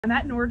I'm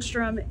at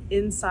Nordstrom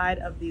inside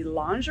of the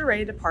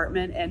lingerie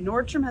department, and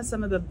Nordstrom has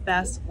some of the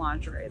best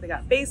lingerie. They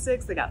got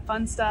basics, they got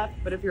fun stuff,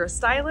 but if you're a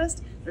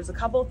stylist, there's a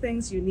couple of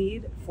things you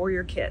need for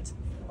your kit.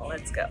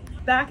 Let's go.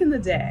 Back in the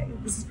day,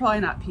 this is probably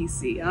not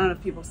PC, I don't know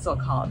if people still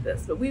call it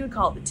this, but we would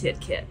call it the tit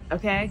kit,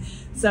 okay?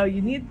 So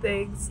you need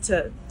things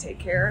to take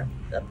care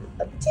of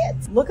the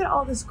tits. Look at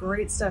all this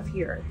great stuff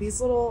here.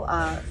 These little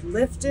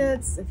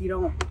lifteds, if you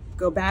don't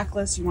go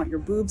backless, you want your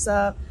boobs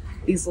up.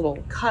 These little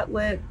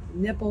cutlet,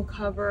 nipple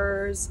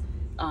covers,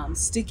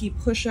 sticky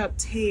push-up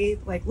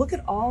tape. Like, look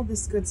at all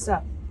this good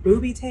stuff.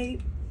 Booby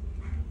tape,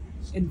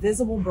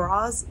 invisible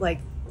bras. Like,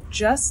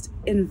 just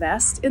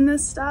invest in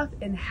this stuff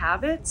and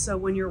have it so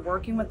when you're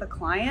working with a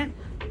client,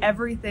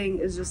 everything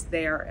is just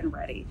there and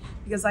ready.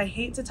 Because I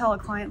hate to tell a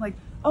client like,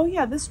 oh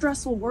yeah, this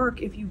dress will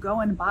work if you go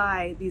and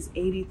buy these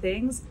 80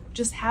 things.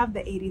 Just have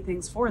the 80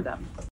 things for them.